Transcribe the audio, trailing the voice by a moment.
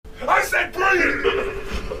can't breathe!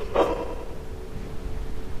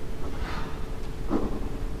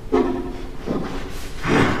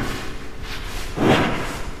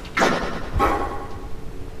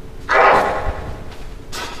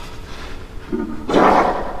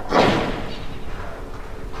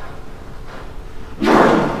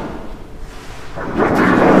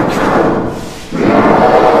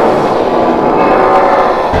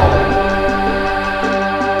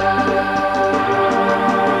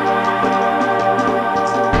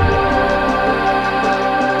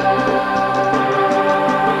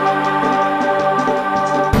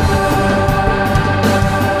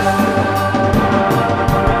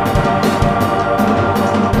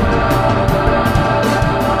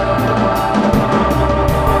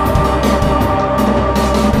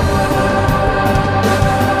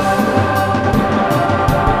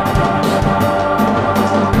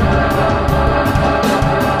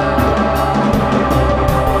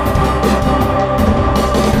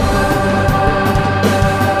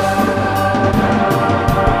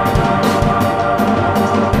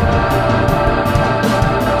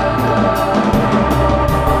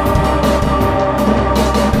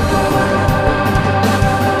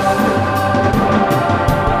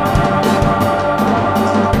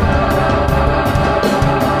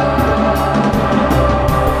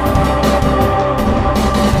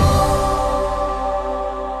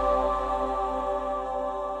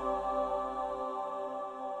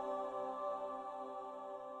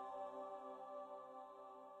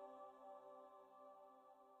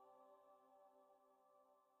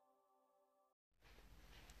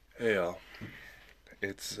 Hey y'all,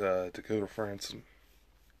 it's Dakota Frandsen.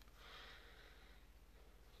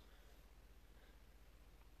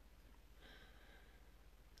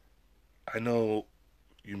 I know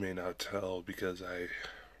you may not tell because I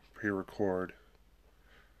pre-record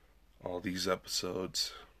all these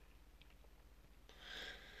episodes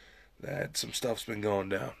that some stuff's been going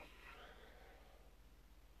down.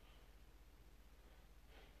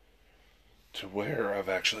 To where I've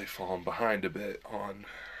actually fallen behind a bit on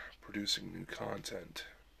producing new content.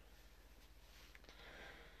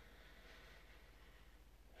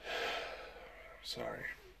 Sorry.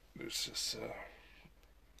 There's this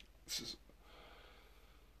is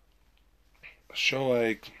a show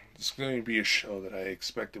it's going to be a show that I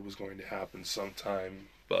expected was going to happen sometime,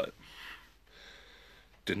 but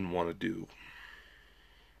didn't want to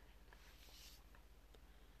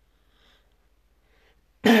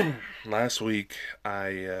do. Last week,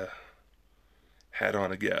 I had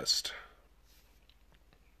on a guest,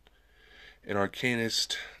 an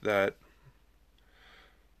arcanist that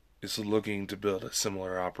is looking to build a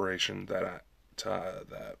similar operation that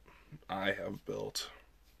I have built.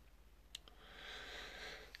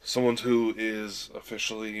 Someone who is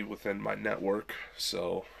officially within my network,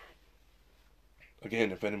 so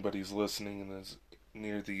again, if anybody's listening and is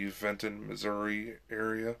near the Fenton, Missouri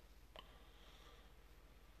area,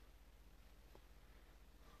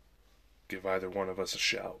 give either one of us a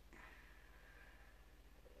shout.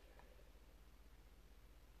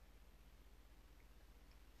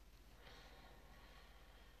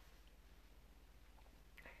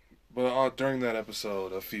 But during that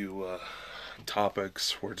episode, a few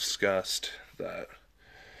topics were discussed that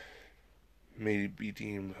may be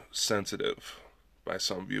deemed sensitive by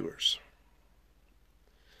some viewers.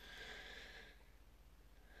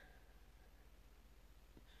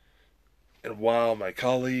 And while my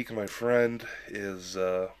colleague, my friend, is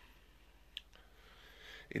in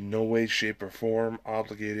no way, shape, or form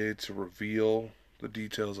obligated to reveal the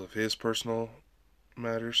details of his personal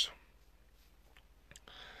matters,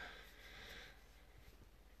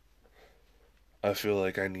 I feel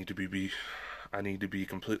like I need to be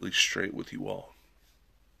completely straight with you all.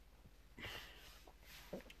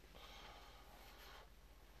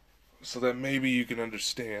 So that maybe you can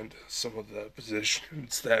understand some of the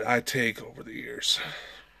positions that I take over the years.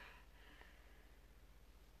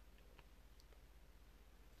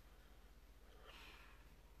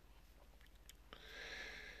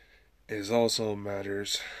 It is also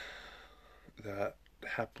matters that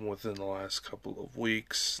happened within the last couple of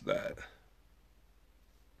weeks that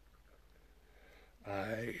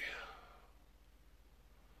I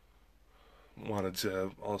wanted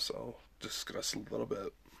to also discuss a little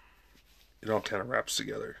bit. It all kind of wraps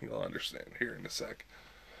together. You'll understand here in a sec.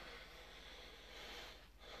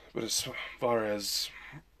 But as far as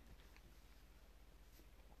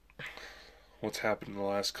what's happened in the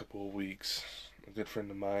last couple of weeks, a good friend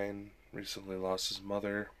of mine recently lost his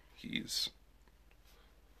mother. He's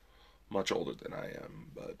much older than I am,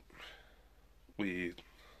 but we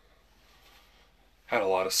had a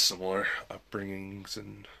lot of similar upbringings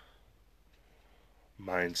and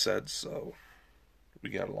mindset, so we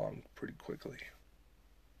got along pretty quickly.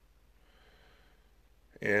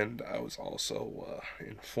 And I was also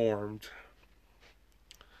informed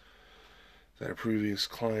that a previous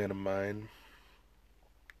client of mine,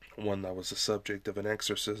 one that was the subject of an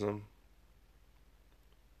exorcism,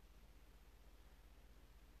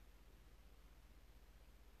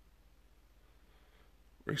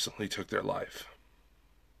 recently took their life.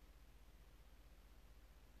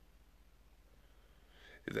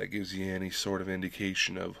 If that gives you any sort of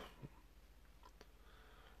indication of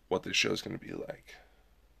what this show's going to be like.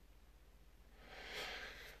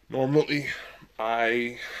 Normally,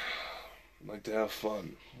 I like to have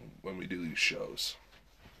fun when we do these shows.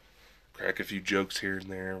 Crack a few jokes here and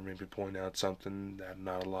there, maybe point out something that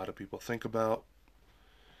not a lot of people think about.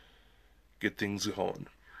 Get things going.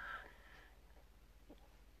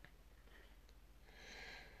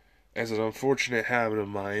 As an unfortunate habit of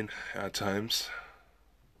mine, at times,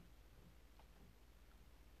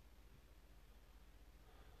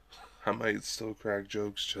 I might still crack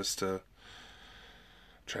jokes just to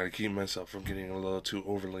try to keep myself from getting a little too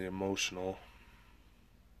overly emotional,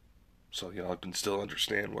 so y'all can still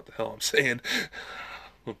understand what the hell I'm saying.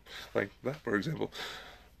 Like that, for example.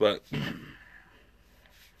 But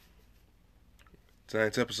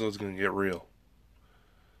tonight's episode is going to get real.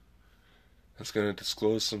 It's going to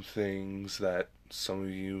disclose some things that some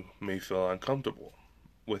of you may feel uncomfortable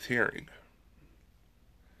with hearing.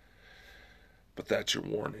 But that's your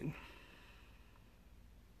warning.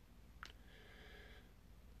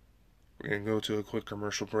 We're going to go to a quick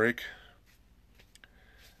commercial break.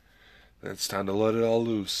 Then it's time to let it all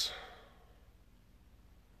loose.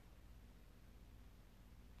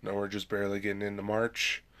 Now we're just barely getting into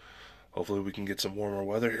March. Hopefully we can get some warmer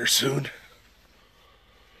weather here soon.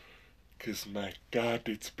 'Cause my God,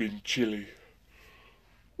 it's been chilly.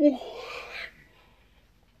 Ooh.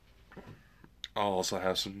 I'll also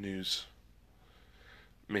have some news,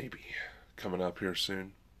 maybe, coming up here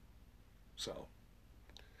soon. So,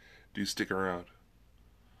 do stick around.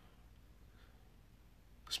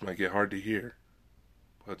 This might get hard to hear,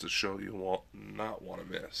 but it's a show you will not want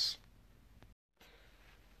to miss.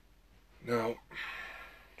 Now,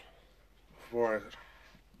 before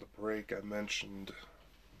the break, I mentioned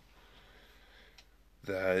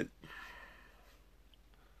that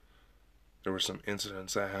there were some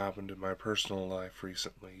incidents that happened in my personal life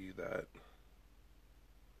recently that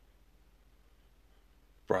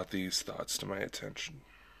brought these thoughts to my attention.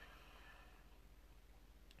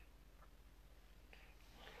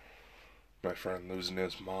 My friend losing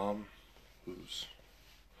his mom, who's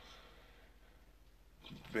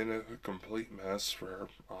been a complete mess for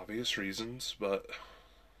obvious reasons, but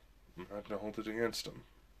I'm not going to hold it against him.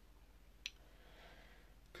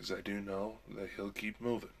 Because I do know that he'll keep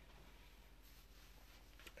moving.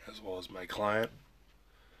 As well as my client,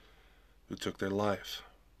 who took their life.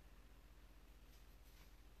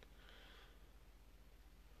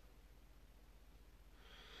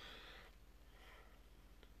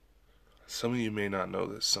 Some of you may not know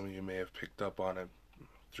this. Some of you may have picked up on it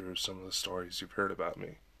through some of the stories you've heard about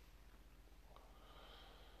me.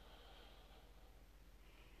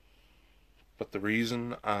 But the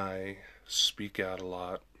reason I speak out a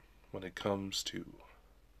lot when it comes to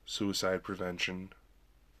suicide prevention,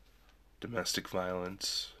 domestic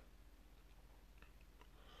violence,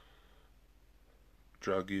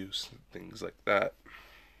 drug use, things like that,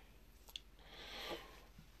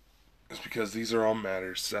 is because these are all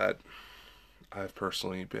matters that I've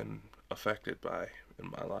personally been affected by in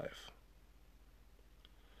my life.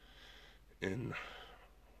 In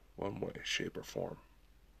one way, shape, or form.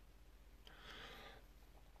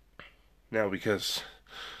 Now,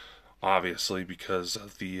 obviously, because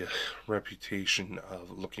of the reputation of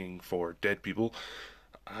looking for dead people,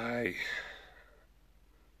 I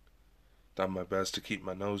done my best to keep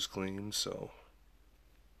my nose clean, so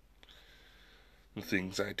the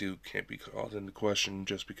things I do can't be called into question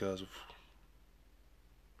just because of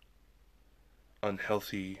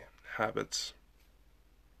unhealthy habits.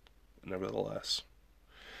 Nevertheless,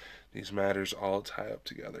 these matters all tie up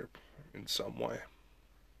together in some way.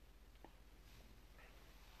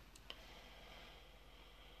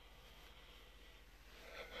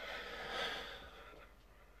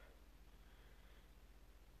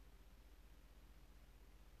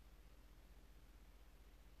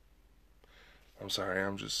 I'm sorry,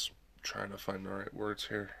 I'm just trying to find the right words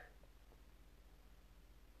here.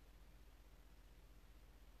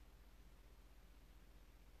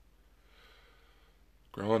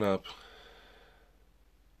 Growing up,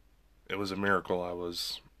 it was a miracle I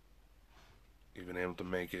was even able to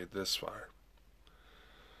make it this far.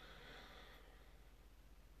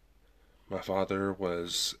 My father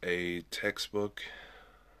was a textbook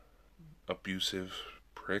abusive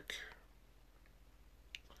prick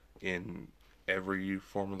in every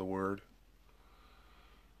form of the word,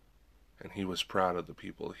 and he was proud of the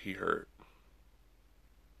people he hurt.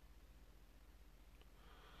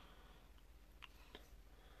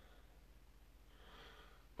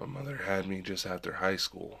 My mother had me just after high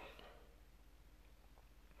school,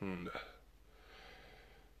 and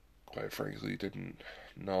quite frankly didn't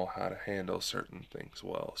know how to handle certain things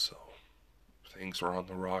well, so things were on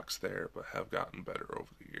the rocks there, but have gotten better over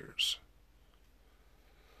the years.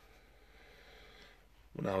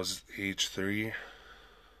 When I was age 3,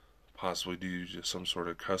 possibly due to some sort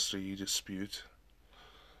of custody dispute,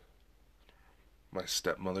 my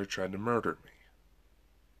stepmother tried to murder me.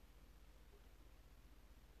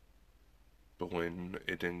 But when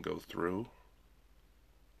it didn't go through,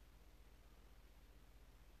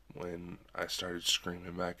 when I started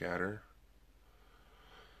screaming back at her,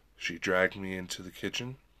 she dragged me into the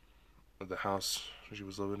kitchen of the house she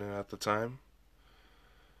was living in at the time,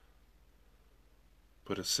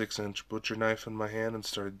 put a 6-inch butcher knife in my hand, and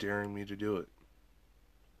started daring me to do it.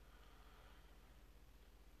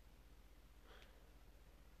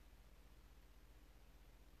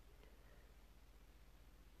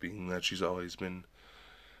 Being that she's always been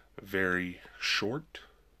very short,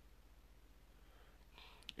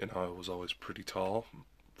 and I was always pretty tall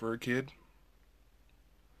for a kid,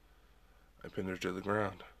 I pinned her to the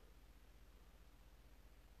ground.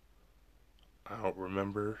 I don't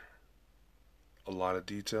remember a lot of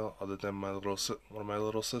detail other than one of my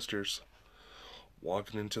little sisters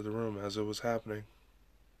walking into the room as it was happening.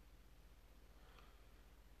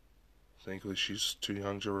 Thankfully, she's too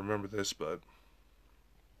young to remember this, but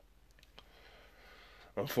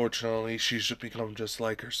unfortunately, she's become just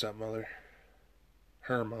like her stepmother.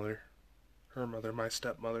 Her mother. Her mother, my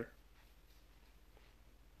stepmother.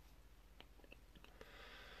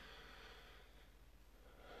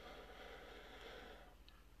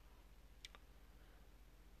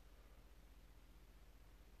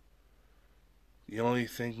 The only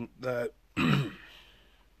thing that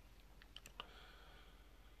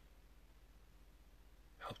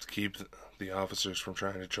helped keep the officers from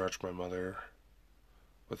trying to charge my mother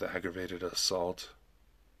with aggravated assault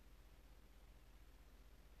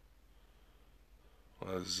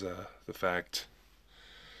was the fact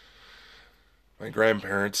my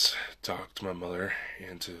grandparents talked my mother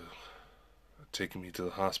into taking me to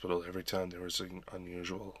the hospital every time there was an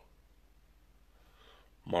unusual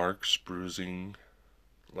marks, bruising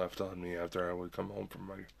left on me after I would come home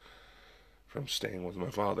from staying with my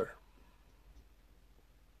father.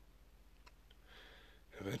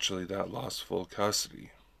 Eventually, that lost full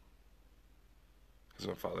custody because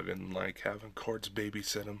my father didn't like having courts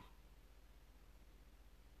babysit him.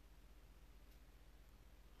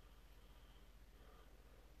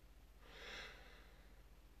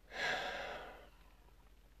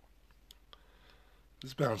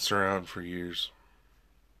 This bounced around for years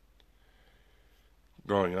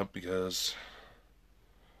growing up because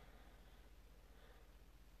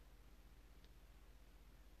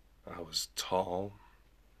I was tall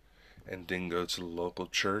and didn't go to the local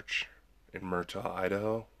church in Murtaugh,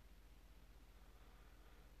 Idaho.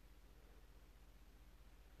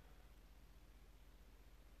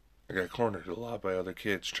 I got cornered a lot by other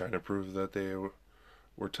kids trying to prove that they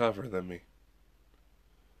were tougher than me.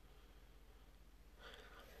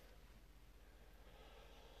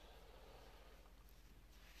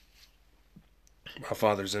 My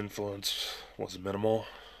father's influence was minimal.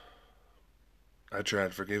 I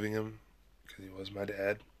tried forgiving him because he was my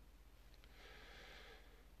dad.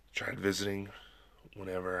 Tried visiting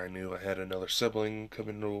whenever I knew I had another sibling come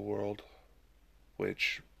into the world,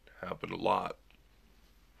 which happened a lot.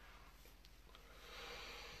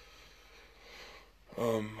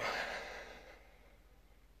 Um,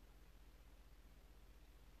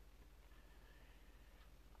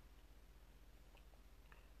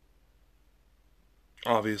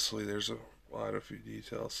 Obviously, there's a lot of few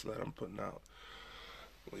details that I'm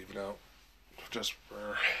leaving out, just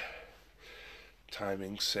for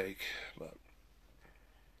timing's sake, but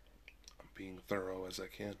I'm being thorough as I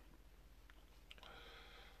can.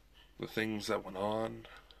 The things that went on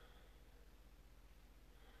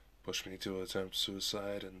pushed me to attempt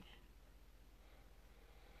suicide and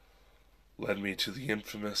led me to the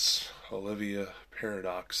infamous Olivia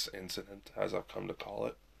paradox incident, as I've come to call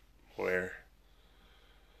it, where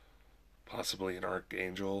possibly an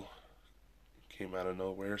archangel came out of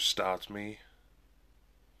nowhere, stopped me,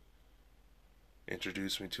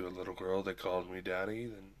 introduced me to a little girl that called me daddy,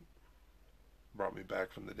 then brought me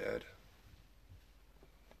back from the dead.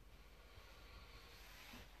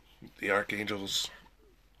 The archangels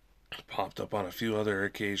popped up on a few other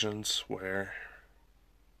occasions where,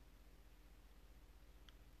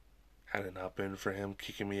 had it not been for him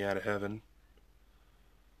kicking me out of heaven,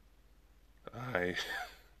 I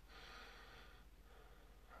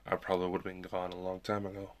I probably would have been gone a long time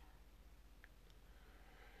ago.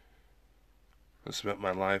 I spent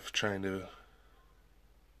my life trying to,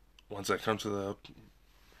 once I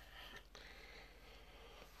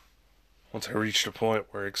reached a point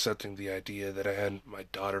where accepting the idea that I had my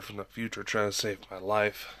daughter from the future trying to save my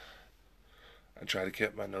life, I tried to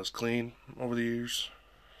keep my nose clean over the years.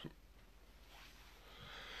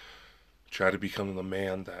 Try to become the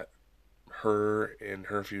man that her and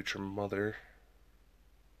her future mother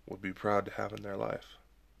would be proud to have in their life.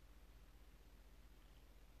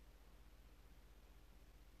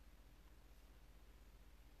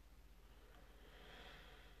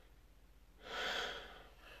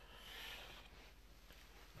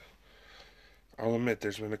 I'll admit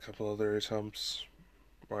there's been a couple other attempts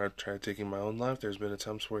where I've tried taking my own life. There's been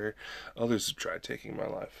attempts where others have tried taking my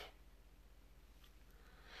life.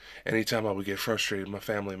 Anytime I would get frustrated, my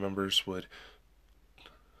family members would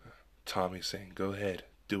taunt me saying, "Go ahead,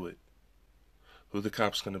 do it. Who the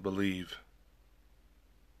cops gonna believe?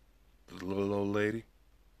 The little old lady?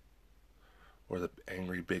 Or the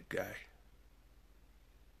angry big guy?"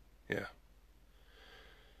 Yeah.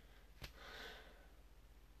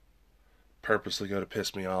 Purposely go to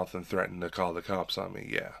piss me off and threaten to call the cops on me.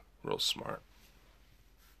 Yeah, real smart.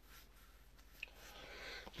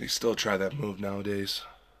 They still try that move nowadays.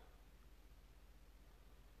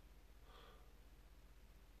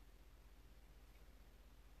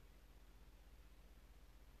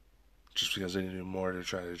 Just because they do more to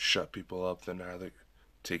try to shut people up than rather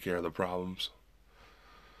take care of the problems.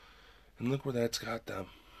 And look where that's got them.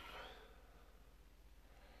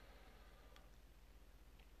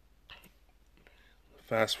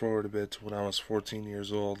 Fast forward a bit to when I was 14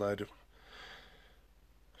 years old, I'd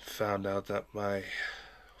found out that my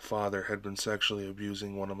father had been sexually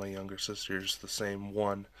abusing one of my younger sisters, the same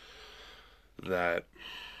one that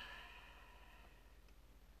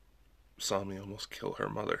saw me almost kill her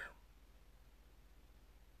mother.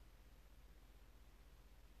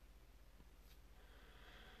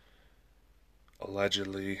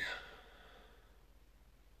 Allegedly,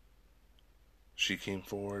 she came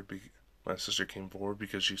forward, my sister came forward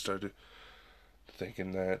because she started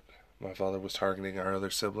thinking that my father was targeting our other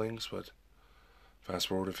siblings, but fast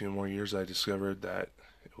forward a few more years, I discovered that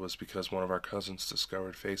it was because one of our cousins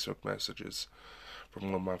discovered Facebook messages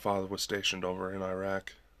from when my father was stationed over in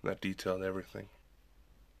Iraq that detailed everything.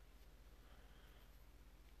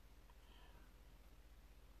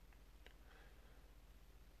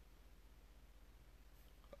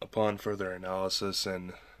 Upon further analysis,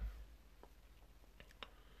 and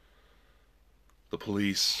the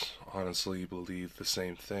police honestly believe the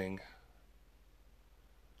same thing,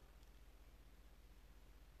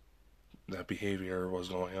 that behavior was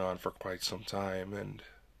going on for quite some time, and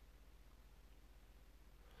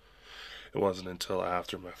it wasn't until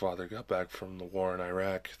after my father got back from the war in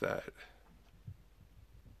Iraq that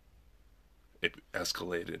it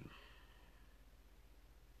escalated.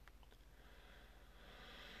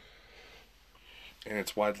 And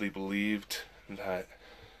it's widely believed that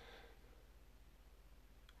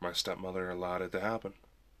my stepmother allowed it to happen.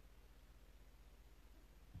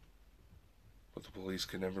 But the police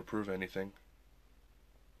could never prove anything.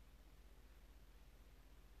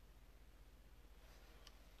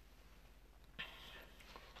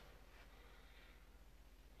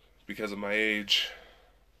 Because of my age,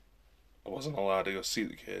 I wasn't allowed to go see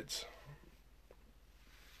the kids.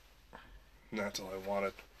 And that's all I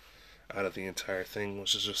wanted out of the entire thing,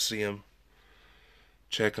 was to just see them,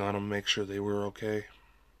 check on them, make sure they were okay.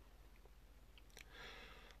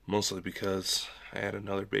 Mostly because I had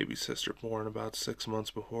another baby sister born about 6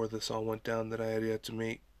 months before this all went down that I had yet to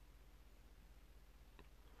meet.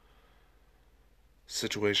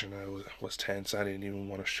 Situation was tense. I didn't even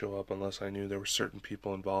want to show up unless I knew there were certain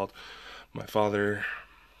people involved. My father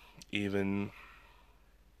even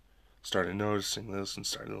started noticing this and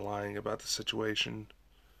started lying about the situation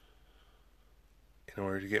in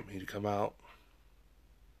order to get me to come out.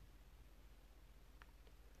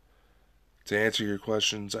 To answer your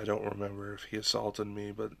questions, I don't remember if he assaulted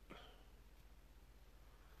me, but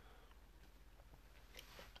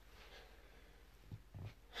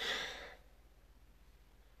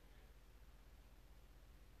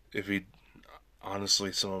if he,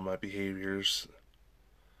 honestly, some of my behaviors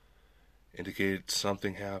indicated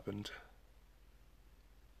something happened,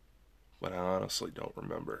 but I honestly don't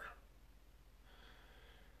remember.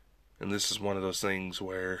 And this is one of those things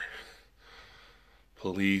where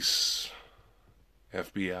police,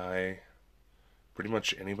 FBI, pretty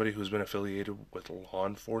much anybody who's been affiliated with law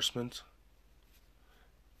enforcement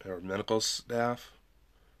or medical staff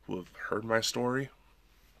who have heard my story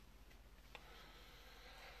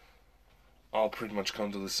all pretty much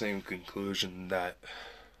come to the same conclusion that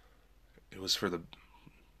it was for the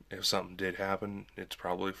if something did happen, it's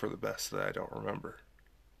probably for the best that I don't remember.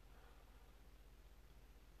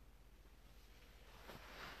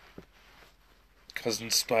 Because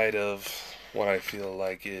in spite of what I feel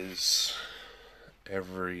like is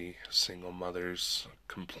every single mother's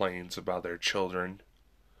complaints about their children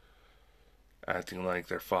acting like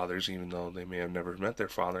their fathers, even though they may have never met their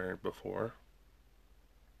father before,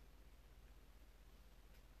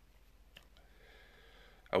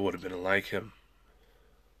 I would have been like him.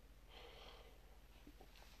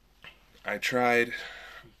 I tried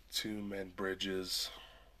to mend bridges,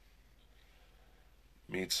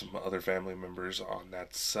 meet some other family members on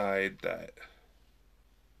that side that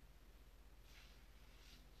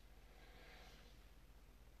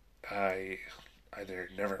I either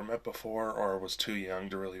never met before or was too young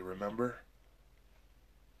to really remember.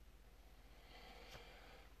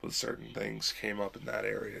 But certain things came up in that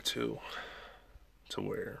area too, to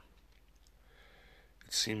where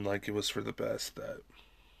it seemed like it was for the best that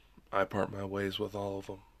I part my ways with all of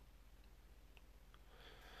them.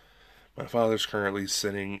 My father's currently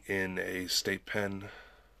sitting in a state pen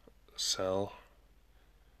cell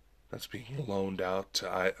that's being loaned out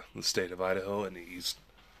to the state of Idaho and the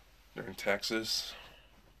eastern Texas.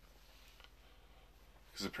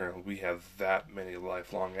 Because apparently we have that many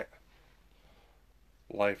lifelong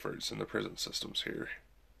lifers in the prison systems here.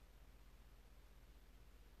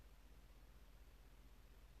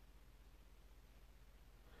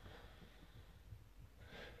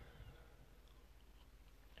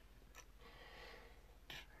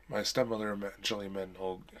 My stepmother eventually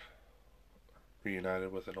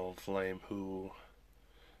reunited with an old flame who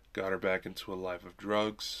got her back into a life of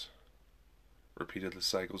drugs, repeated the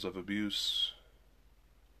cycles of abuse,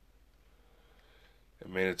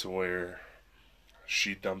 and made it to where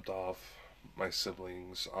she dumped off my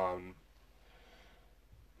siblings on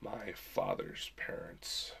my father's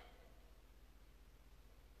parents.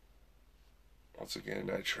 Once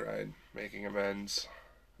again, I tried making amends,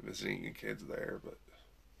 visiting the kids there, but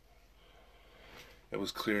it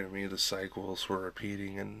was clear to me the cycles were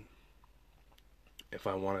repeating, and if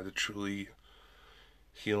I wanted to truly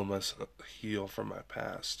heal from my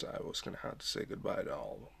past, I was going to have to say goodbye to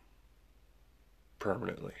all of them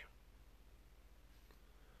permanently.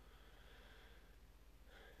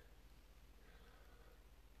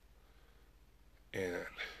 And it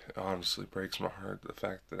honestly breaks my heart the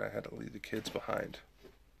fact that I had to leave the kids behind.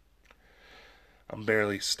 I'm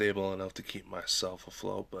barely stable enough to keep myself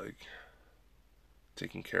afloat, but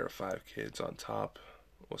taking care of 5 kids on top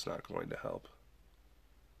was not going to help.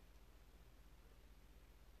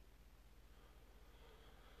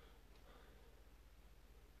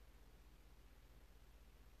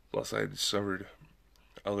 Plus, I discovered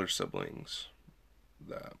other siblings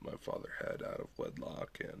that my father had out of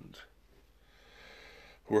wedlock and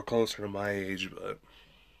who were closer to my age, but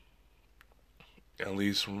at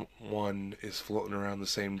least one is floating around the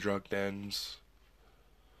same drug dens.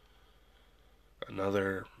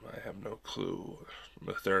 Another, I have no clue.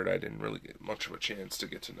 The third, I didn't really get much of a chance to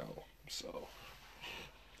get to know. So,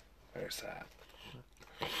 there's that.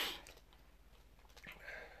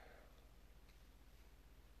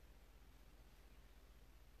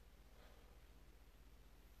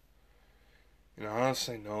 And I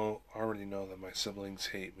honestly already know that my siblings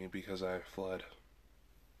hate me because I fled.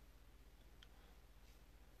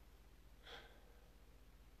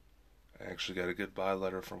 I actually got a goodbye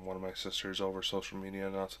letter from one of my sisters over social media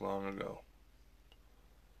not too long ago.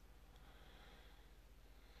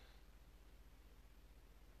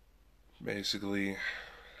 Basically,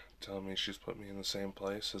 telling me she's put me in the same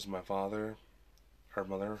place as my father, her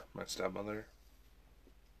mother, my stepmother.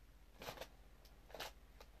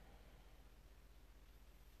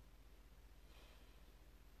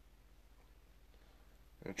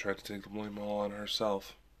 And tried to take the blame all on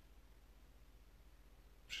herself.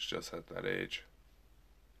 She's just at that age.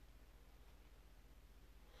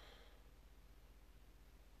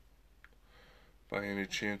 By any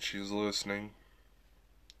chance she's listening,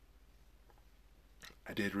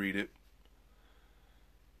 I did read it.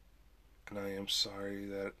 And I am sorry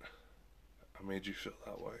that I made you feel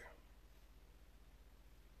that way.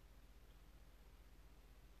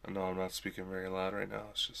 I know I'm not speaking very loud right now.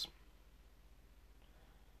 It's just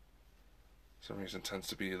for some reason tends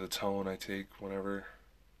to be the tone I take whenever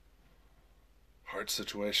hard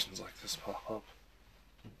situations like this pop up.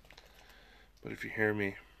 But if you hear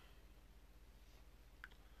me,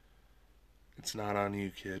 it's not on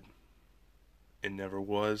you, kid. It never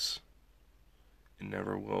was. It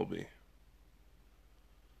never will be.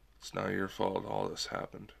 It's not your fault all this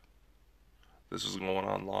happened. This was going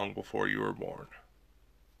on long before you were born.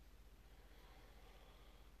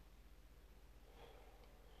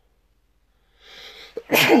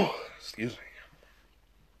 Excuse me.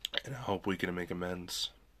 And I hope we can make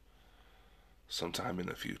amends sometime in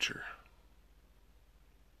the future.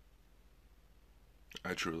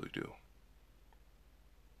 I truly do.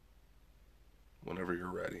 Whenever you're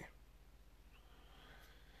ready,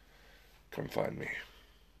 come find me.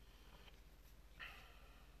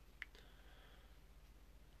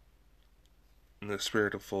 In the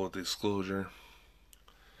spirit of full disclosure,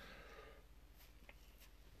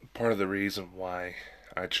 part of the reason why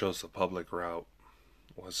I chose the public route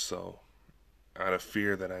was so out of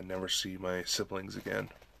fear that I'd never see my siblings again.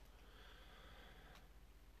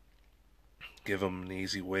 Give them an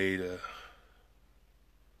easy way to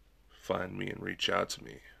find me and reach out to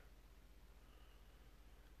me.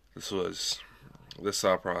 This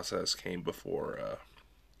thought process came before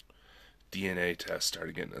DNA tests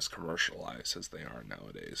started getting as commercialized as they are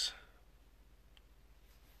nowadays.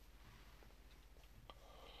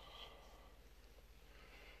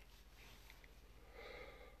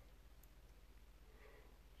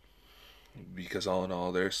 Because all in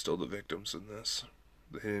all, they're still the victims in this.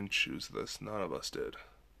 They didn't choose this. None of us did.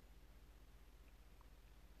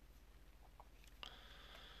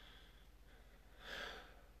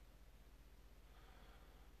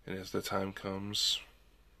 And as the time comes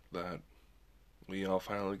that we all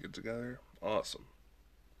finally get together, awesome.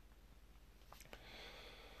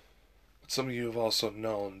 But some of you have also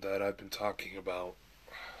known that I've been talking about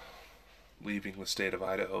leaving the state of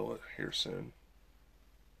Idaho here soon.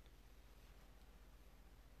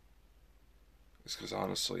 It's because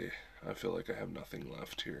honestly, I feel like I have nothing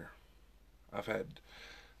left here. I've had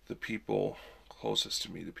the people closest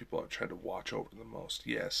to me, the people I've tried to watch over the most.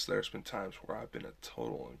 Yes, there's been times where I've been a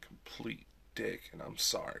total and complete dick, and I'm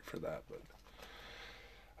sorry for that, but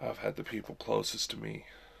I've had the people closest to me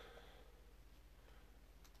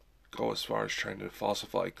go as far as trying to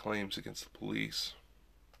falsify claims against the police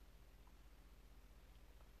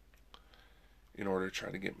in order to try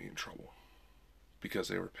to get me in trouble because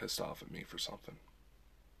they were pissed off at me for something.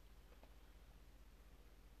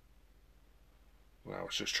 When I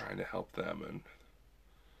was just trying to help them, and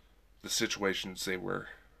the situations they were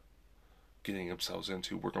getting themselves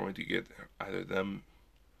into were going to get either them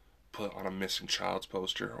put on a missing child's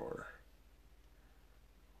poster or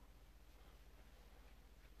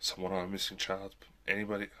someone on a missing child,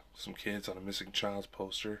 anybody, some kids on a missing child's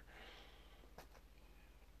poster,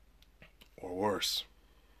 or worse.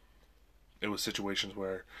 It was situations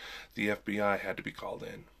where the FBI had to be called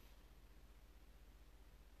in.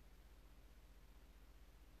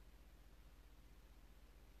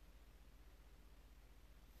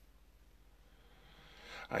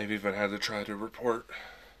 I've even had to try to report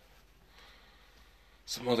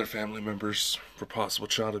some other family members for possible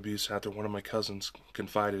child abuse after one of my cousins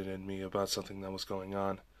confided in me about something that was going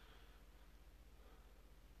on.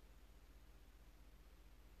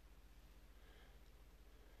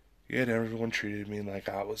 Yet everyone treated me like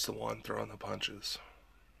I was the one throwing the punches.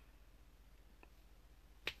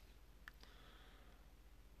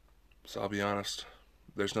 So I'll be honest,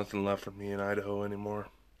 there's nothing left for me in Idaho anymore.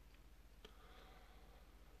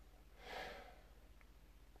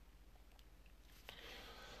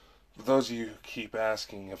 For those of you who keep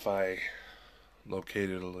asking if I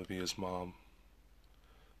located Olivia's mom,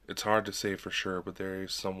 it's hard to say for sure, but there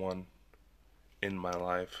is someone in my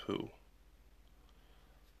life who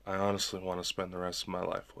I honestly want to spend the rest of my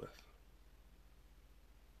life with.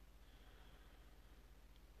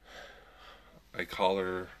 I call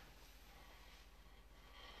her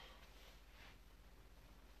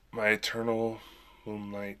my eternal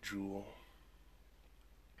moonlight jewel.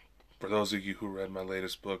 For those of you who read my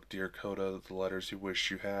latest book, Dear Dakota, The Letters You Wish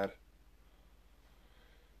You Had,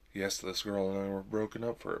 yes, this girl and I were broken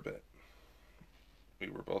up for a bit. We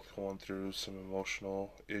were both going through some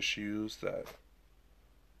emotional issues that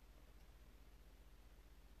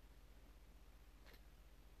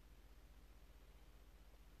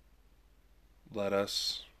led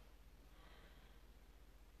us,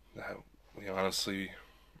 that we honestly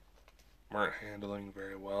weren't handling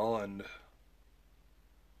very well, and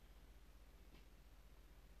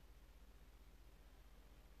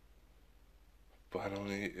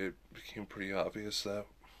finally it became pretty obvious that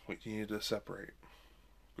we needed to separate,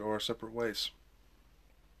 go our separate ways.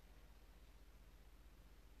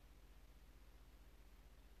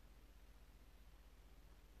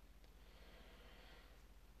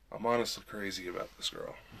 I'm honestly crazy about this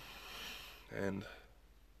girl. And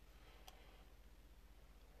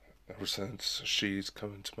ever since she's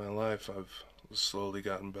come into my life, I've slowly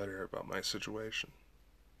gotten better about my situation.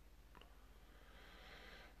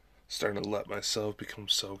 Starting to let myself become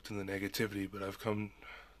soaked in the negativity, but I've come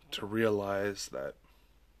to realize that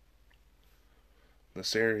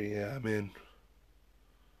this area I'm in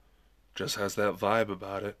just has that vibe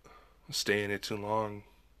about it. Stay in it too long,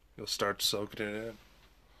 you'll start soaking it in.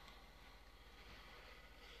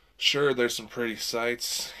 Sure, there's some pretty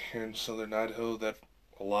sights here in southern Idaho that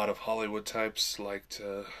a lot of Hollywood types like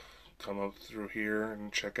to come up through here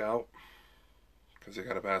and check out, because they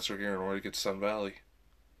gotta pass through here in order to get to Sun Valley.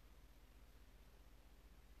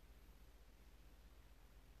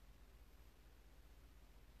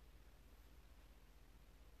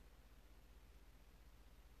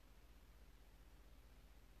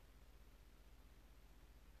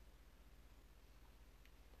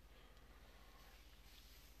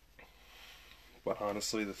 But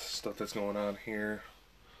honestly, the stuff that's going on here,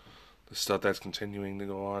 the stuff that's continuing to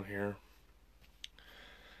go on here,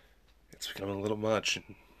 it's becoming a little much.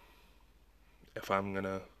 And if I'm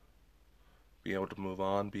gonna be able to move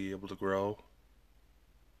on, be able to grow,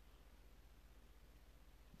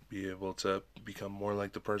 be able to become more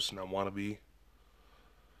like the person I want to be,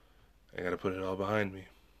 I gotta put it all behind me.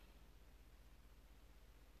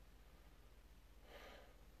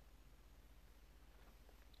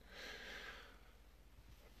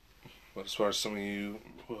 But as far as some of you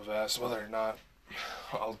who have asked whether or not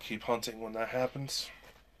I'll keep hunting when that happens,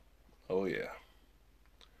 oh yeah.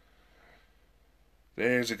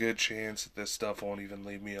 There's a good chance that this stuff won't even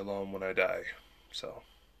leave me alone when I die. So,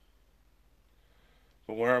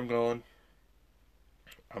 but where I'm going,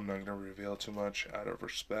 I'm not going to reveal too much out of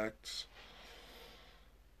respect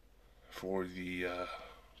for the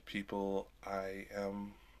people I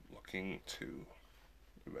am looking to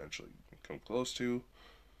eventually come close to.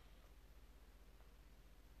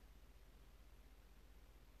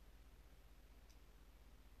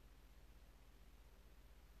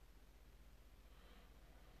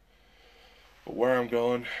 But where I'm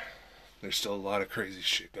going, there's still a lot of crazy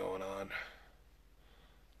shit going on.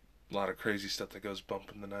 A lot of crazy stuff that goes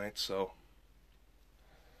bump in the night, so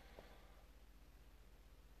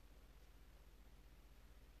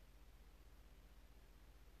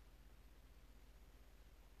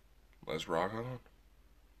let's rock on.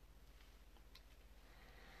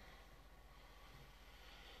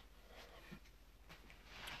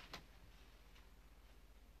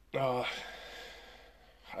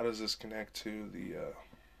 How does this connect to the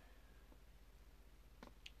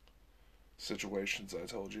situations I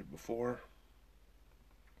told you before?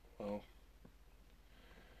 Well,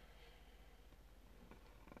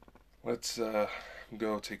 let's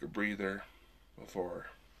go take a breather before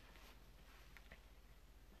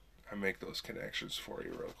I make those connections for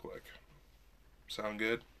you real quick. Sound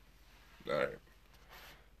good? Alright.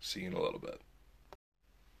 See you in a little bit.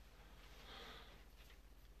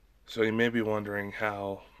 So you may be wondering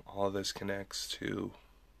how all of this connects to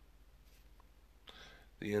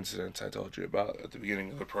the incidents I told you about at the beginning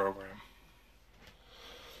of the program.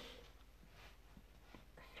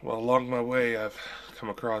 Well, along my way, I've come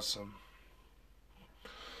across some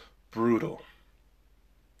brutal-esque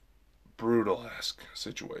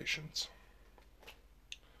situations.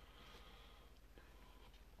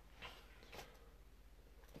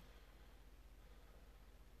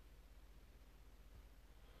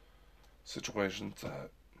 Situations that,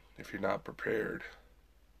 if you're not prepared,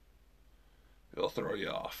 it'll throw you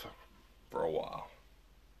off for a while.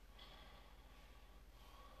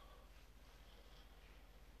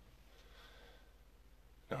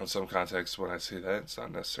 Now, in some contexts, when I say that, it's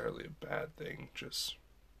not necessarily a bad thing, just,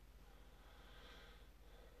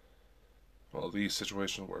 well, these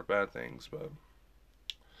situations were bad things, but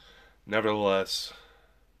nevertheless,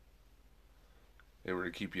 they were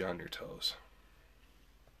to keep you on your toes.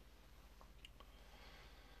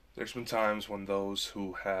 There's been times when those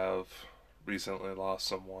who have recently lost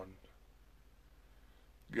someone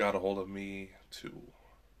got a hold of me to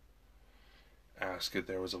ask if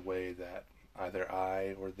there was a way that either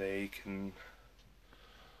I or they can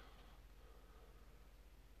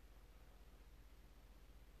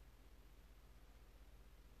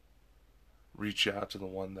reach out to the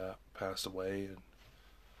one that passed away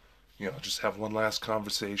and, just have one last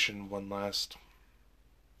conversation, one last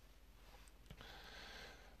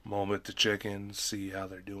moment to check in, see how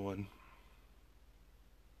they're doing.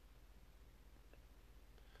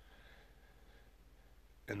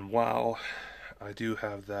 And while I do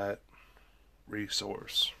have that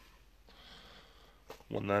resource,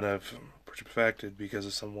 one that I've perfected because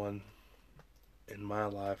of someone in my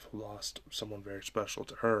life who lost someone very special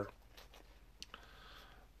to her.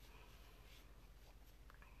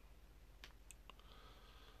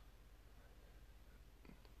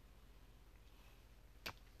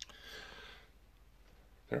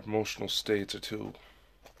 Their emotional states are too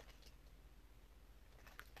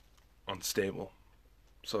unstable,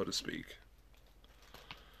 so to speak,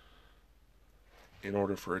 in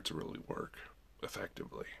order for it to really work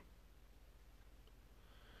effectively.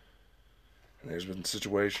 And there's been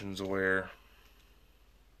situations where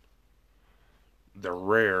they're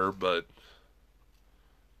rare, but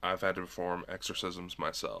I've had to perform exorcisms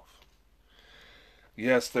myself.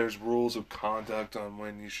 Yes, there's rules of conduct on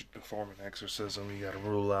when you should perform an exorcism. You gotta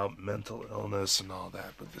rule out mental illness and all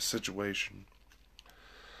that. But the situation,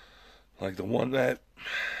 like the one that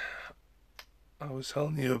I was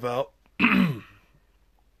telling you about, it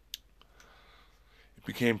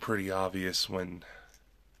became pretty obvious when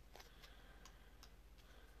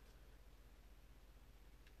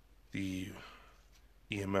the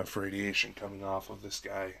EMF radiation coming off of this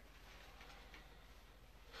guy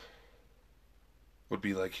would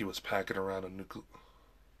be like he was packing around a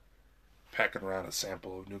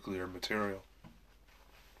sample of nuclear material.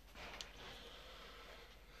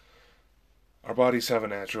 Our bodies have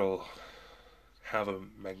a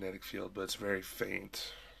magnetic field, but it's very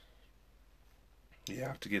faint. You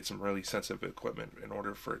have to get some really sensitive equipment in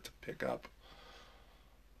order for it to pick up.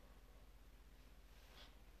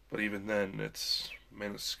 But even then, it's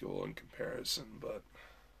minuscule in comparison, but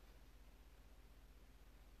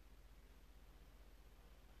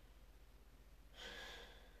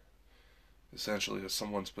essentially, if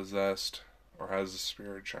someone's possessed or has a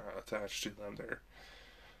spirit attached to them, their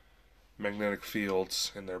magnetic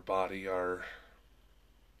fields in their body are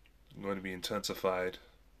going to be intensified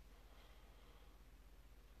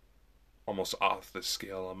almost off the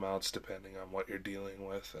scale amounts depending on what you're dealing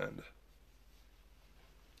with. And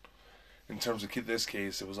in terms of this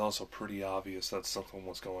case, it was also pretty obvious that something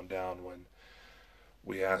was going down when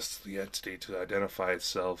we asked the entity to identify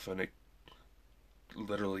itself, and it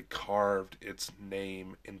literally carved its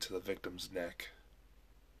name into the victim's neck.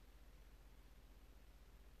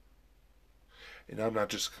 And I'm not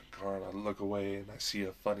just concerned. I look away and I see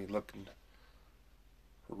a funny looking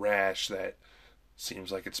rash that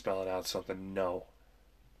seems like it's spelling out something. No.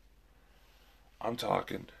 I'm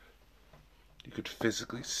talking, you could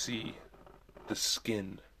physically see the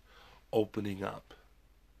skin opening up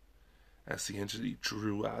as the entity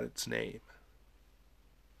drew out its name.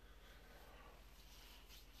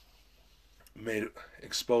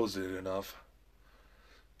 Exposed it enough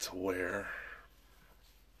to where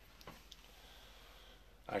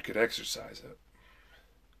I could exorcise it.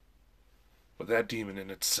 But that demon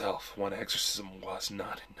in itself, one exorcism was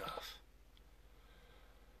not enough.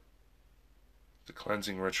 The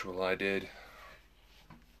cleansing ritual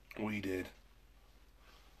we did,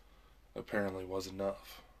 apparently wasn't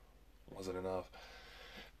enough.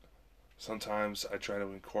 Sometimes I try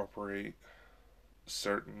to incorporate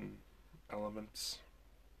certain elements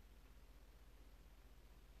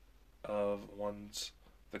of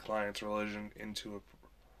the client's religion into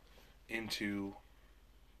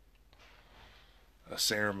a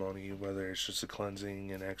ceremony, whether it's just a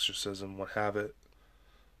cleansing, an exorcism, what have it.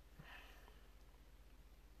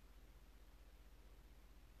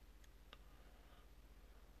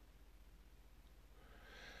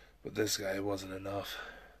 But this guy wasn't enough.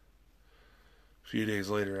 A few days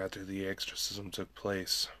later, after the exorcism took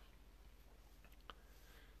place,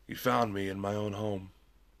 he found me in my own home.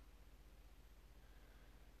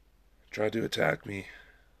 Tried to attack me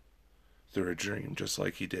through a dream, just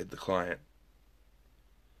like he did the client.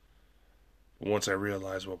 But once I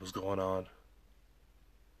realized what was going on,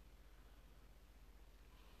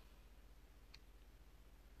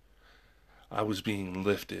 I was being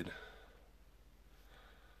lifted.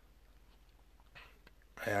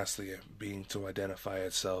 I asked the being to identify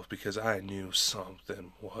itself because I knew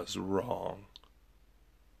something was wrong.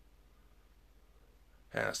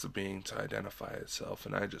 I asked the being to identify itself,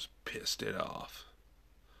 and I just pissed it off.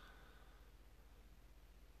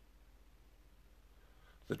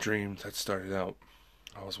 The dream that started out,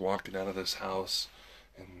 I was walking out of this house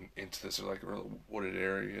and into this like real wooded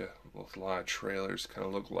area with a lot of trailers. Kind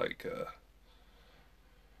of looked like an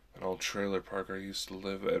old trailer park I used to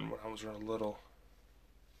live in when I was real little.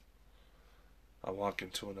 I walked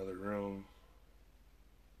into another room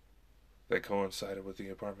that coincided with the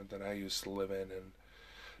apartment that I used to live in, and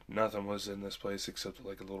nothing was in this place except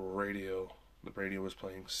like a little radio. The radio was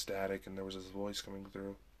playing static, and there was this voice coming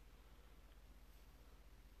through.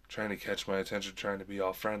 trying to catch my attention, trying to be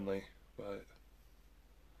all friendly, but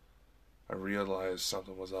I realized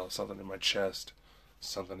something was off, something in my chest,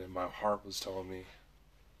 something in my heart was telling me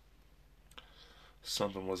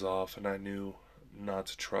something was off, and I knew not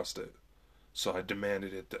to trust it. So I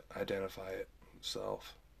demanded it to identify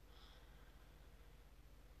itself.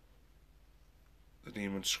 The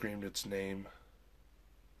demon screamed its name,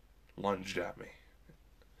 lunged at me.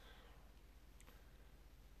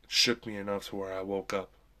 It shook me enough to where I woke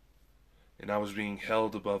up, and I was being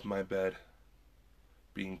held above my bed,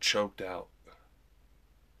 being choked out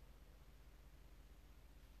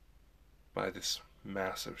by this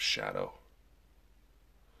massive shadow.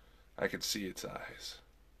 I could see its eyes.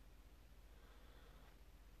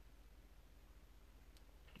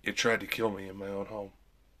 It tried to kill me in my own home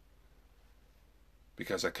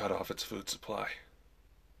because I cut off its food supply.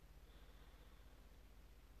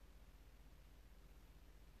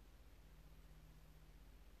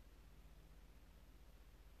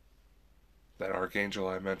 That archangel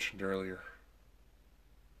I mentioned earlier,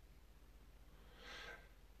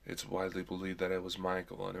 it's widely believed that it was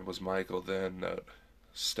Michael, and it was Michael then that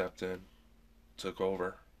stepped in, took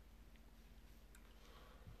over.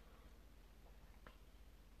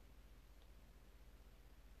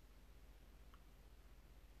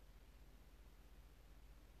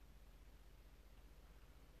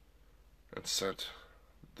 And sent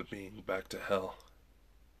the being back to hell.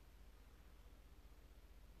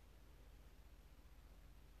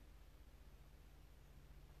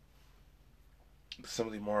 Some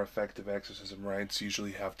of the more effective exorcism rites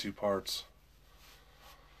usually have two parts.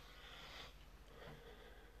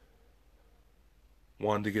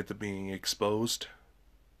 One to get the being exposed,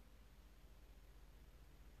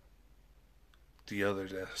 the other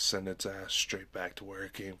to send its ass straight back to where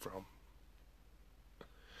it came from.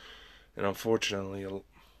 And unfortunately,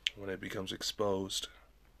 when it becomes exposed,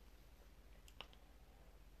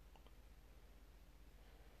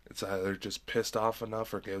 it's either just pissed off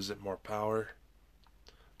enough or gives it more power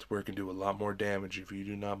to where it can do a lot more damage if you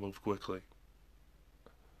do not move quickly.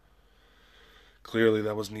 Clearly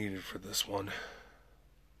that was needed for this one.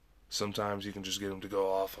 Sometimes you can just get him to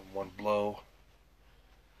go off in one blow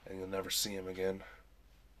and you'll never see him again.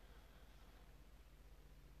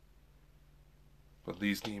 But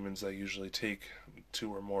these demons, they usually take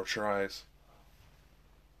 2 or more tries.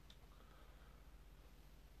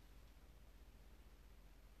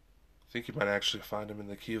 I think you might actually find them in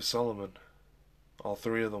the Key of Solomon. All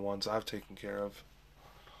 3 of the ones I've taken care of.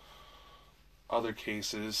 Other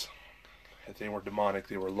cases, if they were demonic,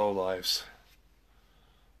 they were lowlifes.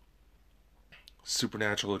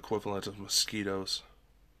 Supernatural equivalent of mosquitoes.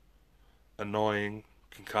 Annoying,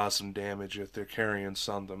 can cause some damage if they're carrying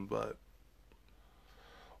something, but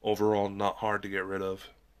overall not hard to get rid of.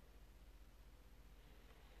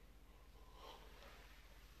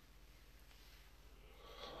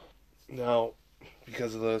 Now,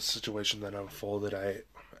 because of the situation that unfolded,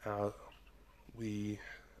 we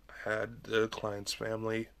had the client's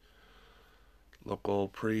family, local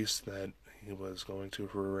priest that he was going to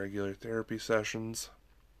for regular therapy sessions,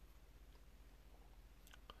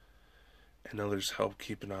 and others helped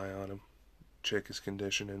keep an eye on him, check his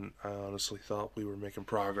condition, and I honestly thought we were making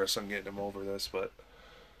progress on getting him over this, but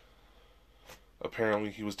apparently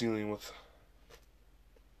he was dealing with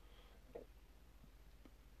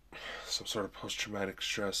some sort of post-traumatic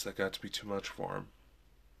stress that got to be too much for him.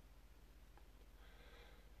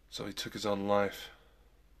 So he took his own life.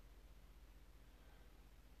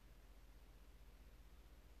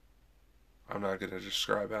 I'm not going to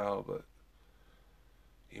describe how, but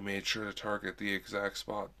he made sure to target the exact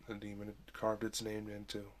spot the demon had carved its name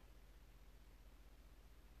into.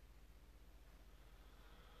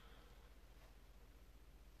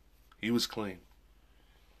 He was clean.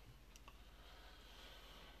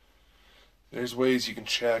 There's ways you can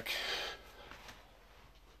check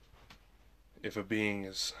if a being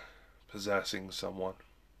is possessing someone.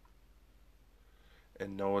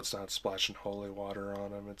 And no, it's not splashing holy water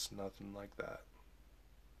on them. It's nothing like that.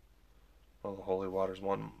 Well, the holy water's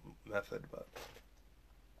one method, but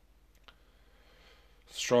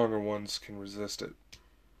stronger ones can resist it,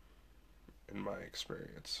 in my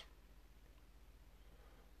experience.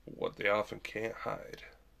 What they often can't hide,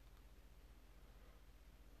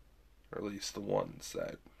 or at least the ones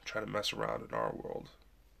that try to mess around in our world,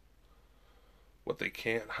 what they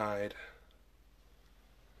can't hide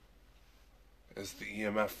is the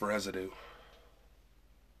EMF residue.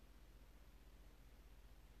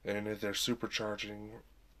 And if they're supercharging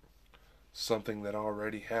something that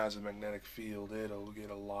already has a magnetic field, it'll get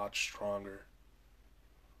a lot stronger.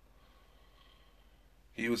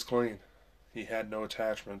 He was clean. He had no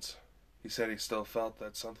attachments. He said he still felt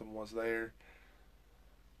that something was there,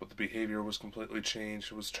 but the behavior was completely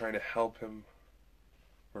changed. It was trying to help him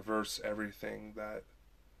reverse everything that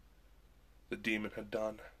the demon had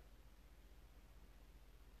done.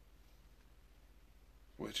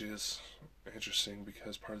 Which is interesting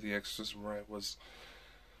because part of the exorcism rite was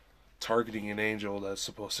targeting an angel that's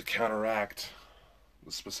supposed to counteract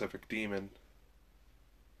the specific demon.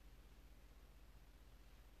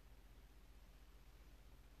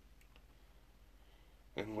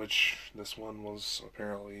 In which this one was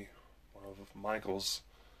apparently one of Michael's,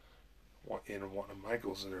 in one of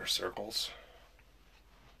Michael's inner circles.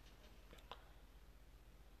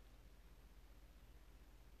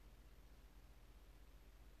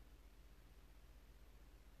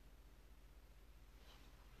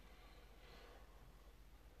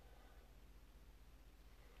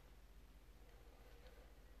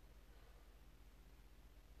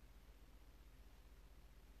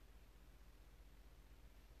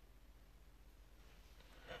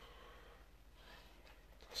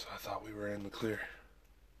 So I thought we were in the clear.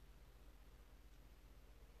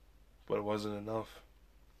 But it wasn't enough.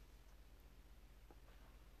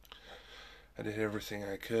 I did everything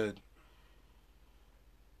I could.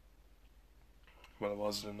 But it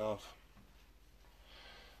wasn't enough.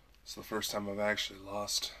 It's the first time I've actually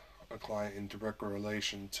lost a client in direct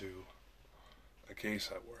relation to a case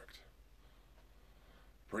I worked.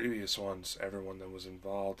 Previous ones, everyone that was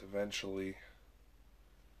involved eventually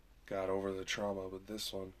got over the trauma, but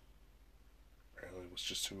this one apparently was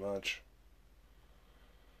just too much.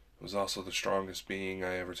 It was also the strongest being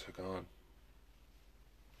I ever took on.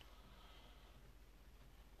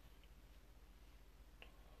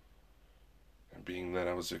 And being that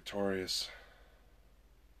I was victorious,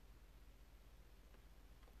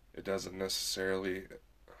 it doesn't necessarily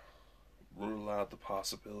rule out the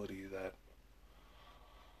possibility that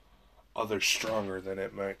others stronger than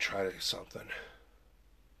it might try to something.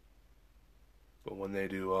 But when they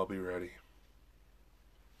do, I'll be ready.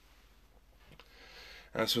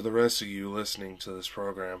 As for the rest of you listening to this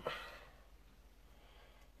program,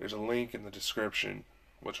 there's a link in the description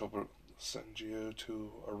which will send you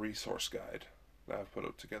to a resource guide that I've put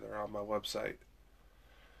up together on my website.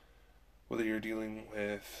 Whether you're dealing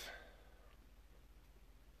with,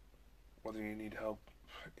 whether you need help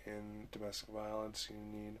in domestic violence, you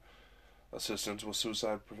need assistance with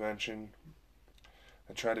suicide prevention,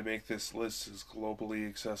 I try to make this list as globally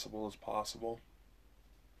accessible as possible.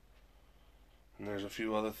 And there's a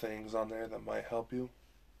few other things on there that might help you.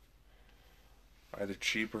 Either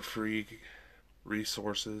cheap or free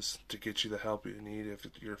resources to get you the help you need if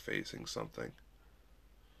you're facing something.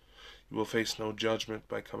 You will face no judgment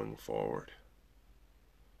by coming forward.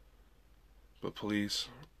 But please,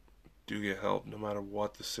 do get help no matter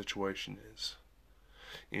what the situation is.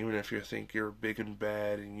 Even if you think you're big and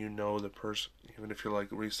bad and you know the person, even if you're like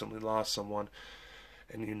recently lost someone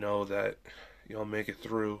and you know that you'll make it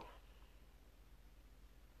through.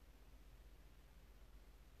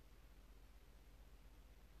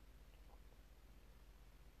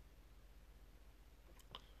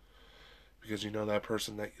 Because you know that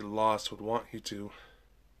person that you lost would want you to.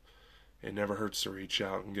 It never hurts to reach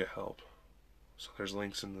out and get help. So there's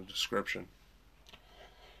links in the description.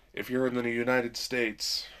 If you're in the United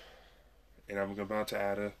States, and I'm about to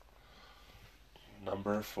add a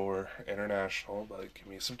number for international, but give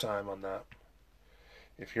me some time on that.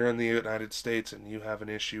 If you're in the United States and you have an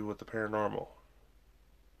issue with the paranormal,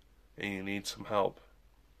 and you need some help,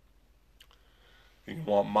 and you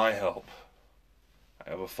want my help, I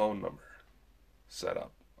have a phone number set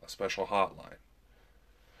up, a special hotline.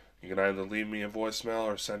 You can either leave me a voicemail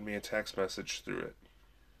or send me a text message through it.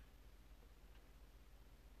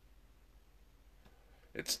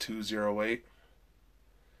 It's 208-329-6773.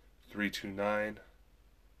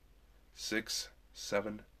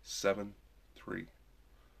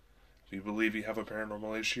 If you believe you have a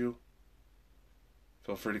paranormal issue,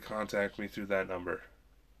 feel free to contact me through that number.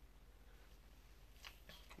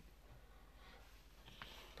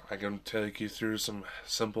 I can take you through some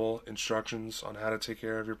simple instructions on how to take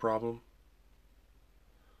care of your problem.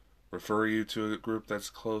 Refer you to a group that's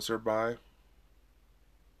closer by.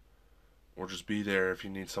 Or just be there if you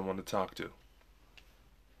need someone to talk to.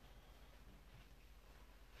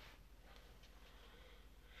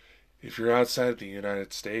 If you're outside the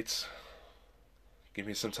United States, give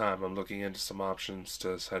me some time. I'm looking into some options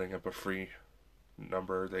to setting up a free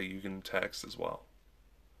number that you can text as well.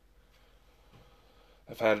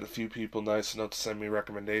 I've had a few people nice enough to send me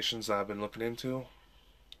recommendations that I've been looking into,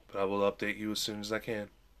 but I will update you as soon as I can.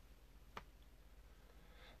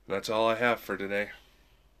 That's all I have for today.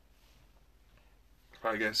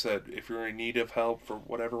 Like I said, if you're in need of help for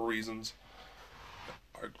whatever reasons,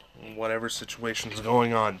 or whatever situation's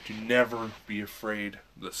going on, do never be afraid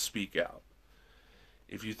to speak out.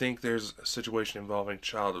 If you think there's a situation involving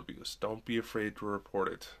child abuse, don't be afraid to report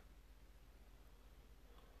it.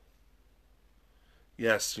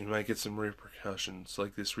 Yes, you might get some repercussions,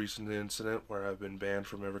 like this recent incident where I've been banned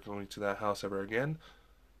from ever going to that house ever again.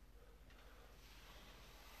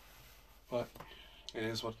 But it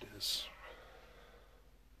is what it is.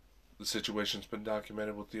 The situation's been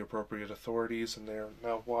documented with the appropriate authorities, and they are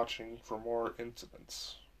now watching for more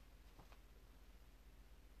incidents.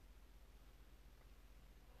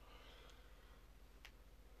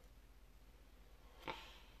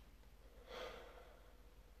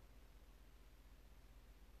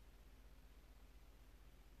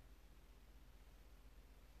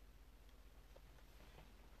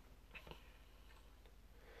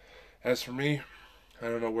 As for me, I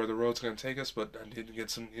don't know where the road's going to take us, but I did get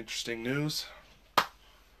some interesting news.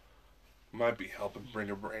 Might be helping bring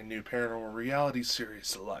a brand new paranormal reality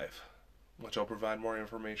series to life, which I'll provide more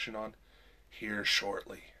information on here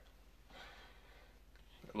shortly.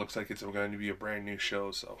 It looks like it's going to be a brand new show,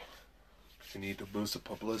 so we need to boost the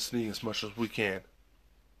publicity as much as we can.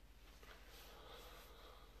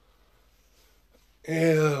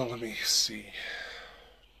 And let me see.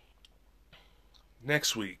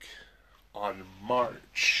 Next week, on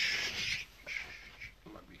March.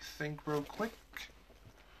 Let me think real quick.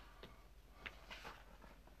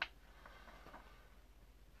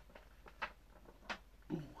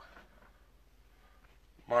 Ooh.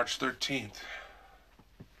 March 13th.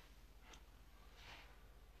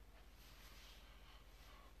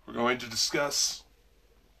 We're going to discuss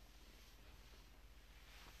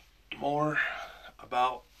more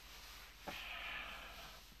about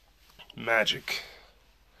magic.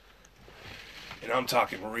 And I'm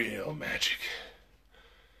talking real magic.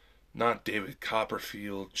 Not David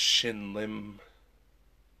Copperfield, Shin Lim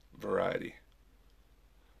variety.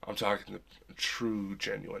 I'm talking the true,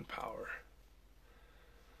 genuine power.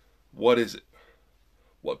 What is it?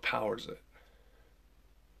 What powers it?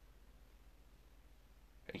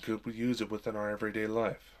 And could we use it within our everyday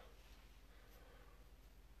life?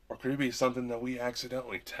 Or could it be something that we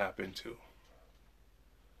accidentally tap into?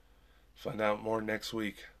 Find out more next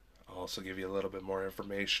week. I'll also give you a little bit more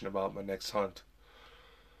information about my next hunt.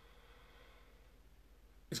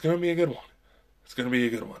 It's going to be a good one. It's going to be a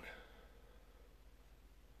good one.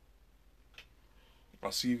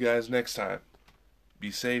 I'll see you guys next time.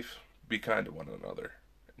 Be safe, be kind to one another,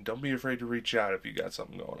 and don't be afraid to reach out if you got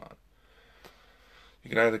something going on. You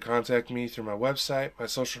can either contact me through my website, my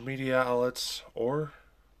social media outlets, or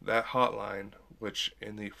that hotline, which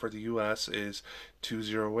for the US is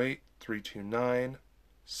 208-329-6773.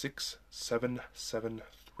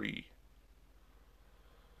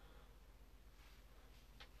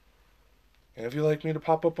 And if you'd like me to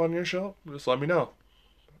pop up on your show, just let me know.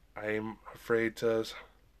 I'm afraid to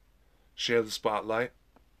share the spotlight.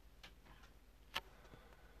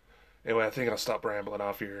 Anyway, I think I'll stop rambling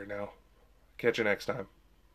off here now. Catch you next time.